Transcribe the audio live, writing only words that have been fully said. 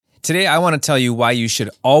Today, I want to tell you why you should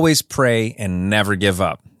always pray and never give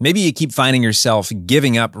up. Maybe you keep finding yourself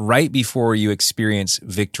giving up right before you experience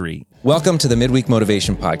victory. Welcome to the Midweek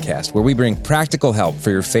Motivation Podcast, where we bring practical help for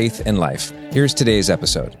your faith and life. Here's today's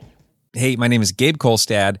episode. Hey, my name is Gabe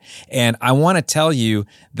Kolstad, and I want to tell you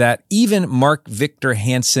that even Mark Victor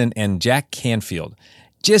Hansen and Jack Canfield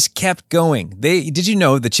just kept going. Did you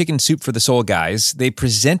know the Chicken Soup for the Soul guys, they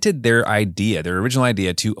presented their original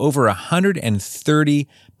idea to over 130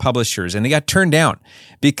 publishers, and they got turned down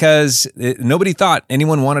because nobody thought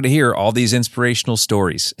anyone wanted to hear all these inspirational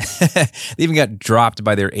stories. They even got dropped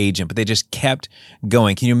by their agent, but they just kept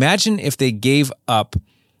going. Can you imagine if they gave up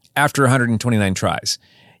after 129 tries?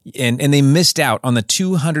 And they missed out on the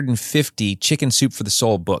 250 Chicken Soup for the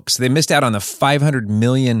Soul books. They missed out on the 500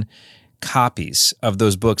 million copies of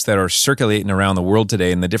those books that are circulating around the world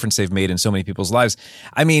today and the difference they've made in so many people's lives.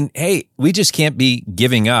 I mean, hey, we just can't be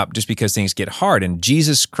giving up just because things get hard. And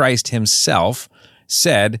Jesus Christ himself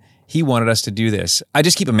said he wanted us to do this. I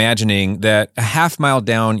just keep imagining that a half mile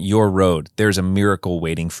down your road, there's a miracle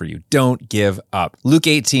waiting for you. Don't give up. Luke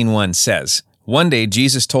 18:1 says, "One day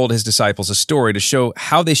Jesus told his disciples a story to show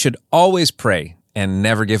how they should always pray and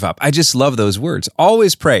never give up." I just love those words.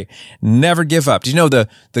 Always pray, never give up. Do you know the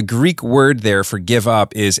Greek word there for give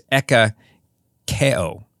up is ekakeo.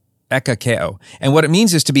 Ekakeo. And what it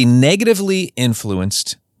means is to be negatively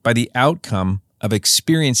influenced by the outcome of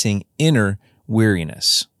experiencing inner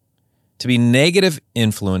weariness. To be negative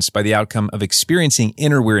influenced by the outcome of experiencing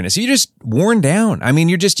inner weariness. You're just worn down. I mean,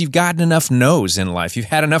 you've gotten enough no's in life. You've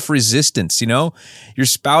had enough resistance, you know? Your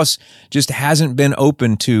spouse just hasn't been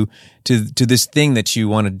open to this thing that you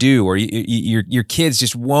want to do, or your kids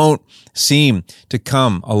just won't seem to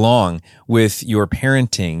come along with your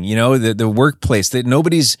parenting, you know, the workplace, that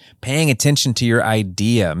nobody's paying attention to your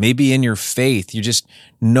idea. Maybe in your faith,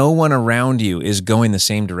 no one around you is going the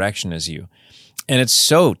same direction as you. And it's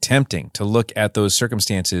so tempting to look at those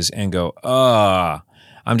circumstances and go,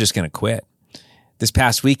 I'm just going to quit. This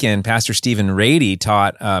past weekend, Pastor Stephen Rady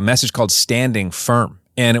taught a message called Standing Firm.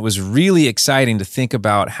 And it was really exciting to think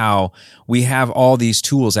about how we have all these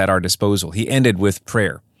tools at our disposal. He ended with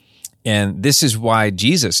prayer. And this is why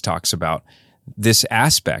Jesus talks about this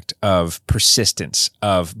aspect of persistence,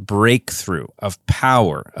 of breakthrough, of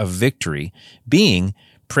power, of victory being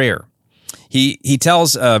prayer. He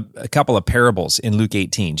tells a couple of parables in Luke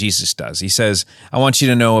 18, Jesus does. He says, I want you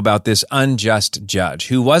to know about this unjust judge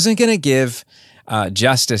who wasn't going to give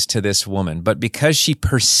justice to this woman, but because she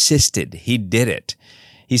persisted, he did it.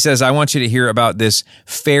 He says, I want you to hear about this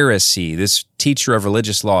Pharisee, this teacher of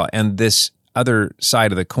religious law, and this other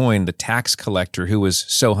side of the coin, the tax collector who was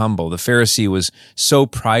so humble. The Pharisee was so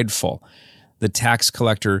prideful. The tax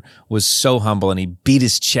collector was so humble, and he beat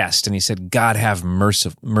his chest and he said, God, have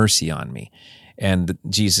mercy on me. And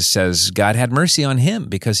Jesus says, God had mercy on him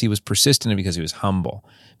because he was persistent and because he was humble,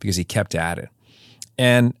 because he kept at it.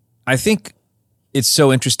 And I think it's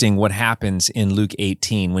so interesting what happens in Luke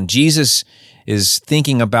 18 when Jesus is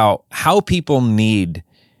thinking about how people need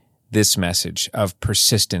this message of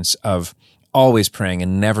persistence, of always praying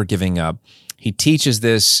and never giving up. He teaches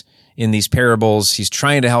this in these parables. He's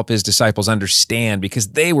trying to help his disciples understand because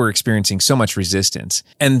they were experiencing so much resistance.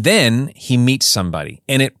 And then he meets somebody,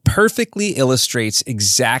 and it perfectly illustrates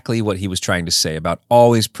exactly what he was trying to say about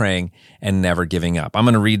always praying and never giving up. I'm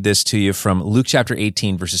going to read this to you from Luke chapter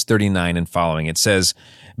 18, verses 39 and following. It says,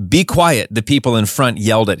 "Be quiet," the people in front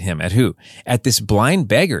yelled at him. At who? At this blind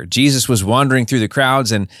beggar. Jesus was wandering through the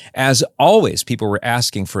crowds, and as always, people were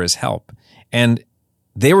asking for his help. And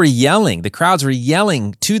they were yelling, the crowds were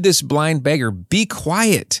yelling to this blind beggar, "Be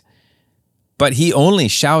quiet." But he only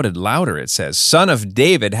shouted louder, it says, "Son of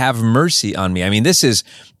David, have mercy on me." I mean, this is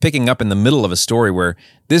picking up in the middle of a story where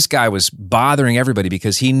this guy was bothering everybody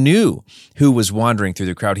because he knew who was wandering through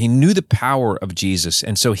the crowd. He knew the power of Jesus.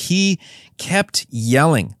 And so he kept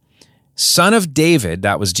yelling, "Son of David,"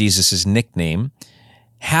 that was Jesus' nickname,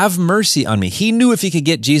 "have mercy on me." He knew if he could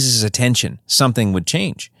get Jesus' attention, something would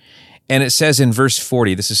change. And it says in verse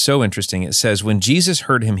 40, this is so interesting. It says, when Jesus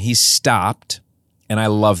heard him, he stopped. And I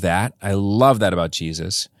love that. I love that about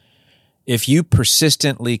Jesus. If you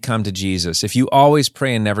persistently come to Jesus, if you always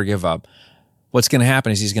pray and never give up, what's going to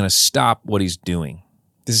happen is he's going to stop what he's doing.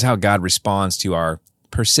 This is how God responds to our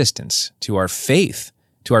persistence, to our faith,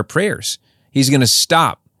 to our prayers. He's going to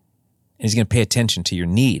stop, and he's going to pay attention to your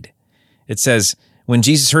need. It says, when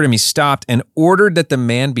Jesus heard him, he stopped and ordered that the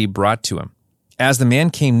man be brought to him. As the man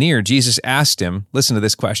came near, Jesus asked him, listen to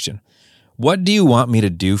this question, "What do you want me to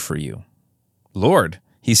do for you?" "Lord,"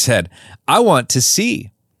 he said, "I want to see."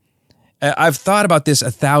 I've thought about this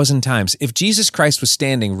 1,000 times. If Jesus Christ was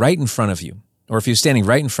standing right in front of you, or if he was standing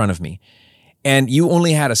right in front of me, and you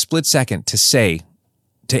only had a split second to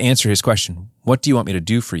answer his question, what do you want me to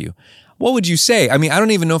do for you? What would you say? I mean, I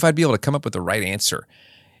don't even know if I'd be able to come up with the right answer.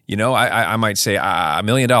 You know, I might say $1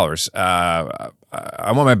 million.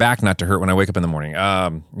 I want my back not to hurt when I wake up in the morning.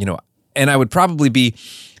 And I would probably be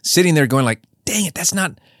sitting there going like, dang it,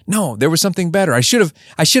 there was something better. I should have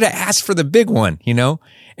asked for the big one, you know?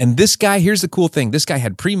 And this guy, here's the cool thing. This guy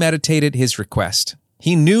had premeditated his request.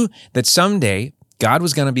 He knew that someday God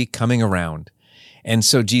was going to be coming around. And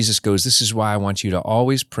so Jesus goes, this is why I want you to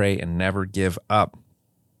always pray and never give up.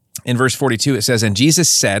 In verse 42, it says, and Jesus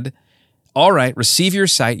said, all right, receive your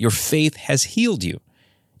sight. Your faith has healed you.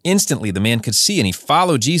 Instantly, the man could see, and he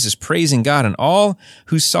followed Jesus, praising God, and all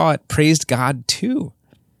who saw it praised God too.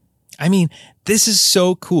 I mean, this is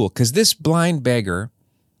so cool because this blind beggar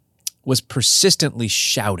was persistently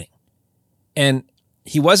shouting. And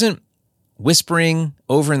he wasn't whispering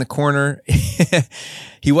over in the corner.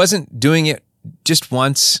 He wasn't doing it just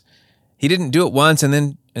once. He didn't do it once and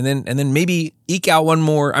then maybe eke out one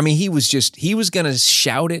more. I mean, he was going to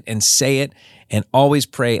shout it and say it and always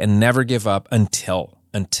pray and never give up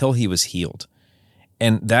until he was healed.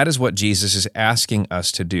 And that is what Jesus is asking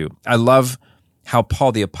us to do. I love how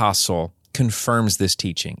Paul the Apostle confirms this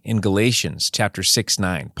teaching. In Galatians chapter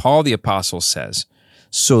 6-9, Paul the Apostle says,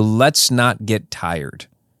 so let's not get tired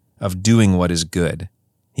of doing what is good.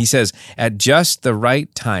 He says, at just the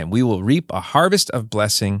right time, we will reap a harvest of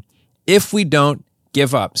blessing if we don't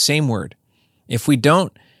give up. Same word. If we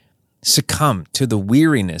don't succumb to the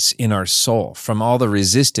weariness in our soul from all the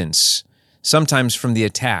resistance, sometimes from the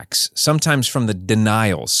attacks, sometimes from the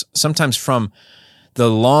denials, sometimes from the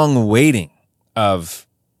long waiting of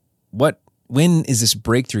when is this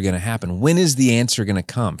breakthrough going to happen? When is the answer going to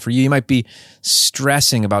come? For you might be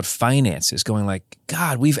stressing about finances, going like,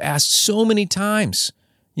 God, we've asked so many times.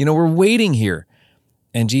 You know, we're waiting here.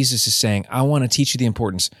 And Jesus is saying, I want to teach you the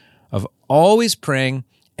importance of always praying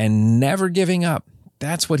and never giving up.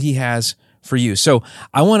 That's what he has for you. So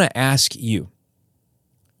I want to ask you,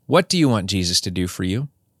 what do you want Jesus to do for you?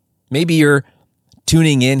 Maybe you're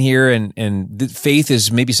tuning in here and faith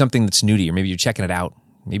is maybe something that's new to you. Maybe you're checking it out.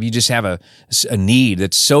 Maybe you just have a need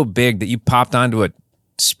that's so big that you popped onto a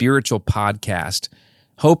spiritual podcast,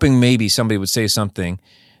 hoping maybe somebody would say something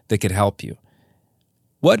that could help you.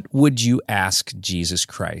 What would you ask Jesus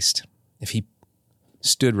Christ if he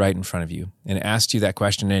stood right in front of you and asked you that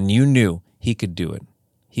question and you knew he could do it?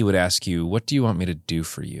 He would ask you, what do you want me to do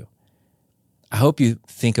for you? I hope you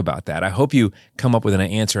think about that. I hope you come up with an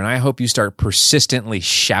answer, and I hope you start persistently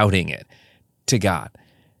shouting it to God,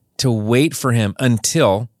 to wait for him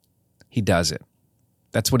until he does it.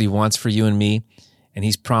 That's what he wants for you and me, and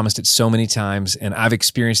he's promised it so many times, and I've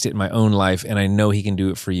experienced it in my own life, and I know he can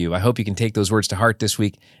do it for you. I hope you can take those words to heart this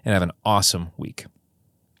week and have an awesome week.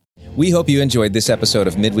 We hope you enjoyed this episode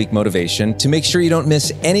of Midweek Motivation. To make sure you don't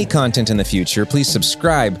miss any content in the future, please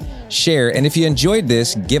subscribe, share, and if you enjoyed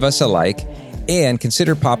this, give us a like, and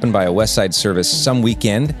consider popping by a Westside service some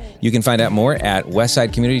weekend. You can find out more at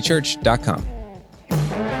westsidecommunitychurch.com.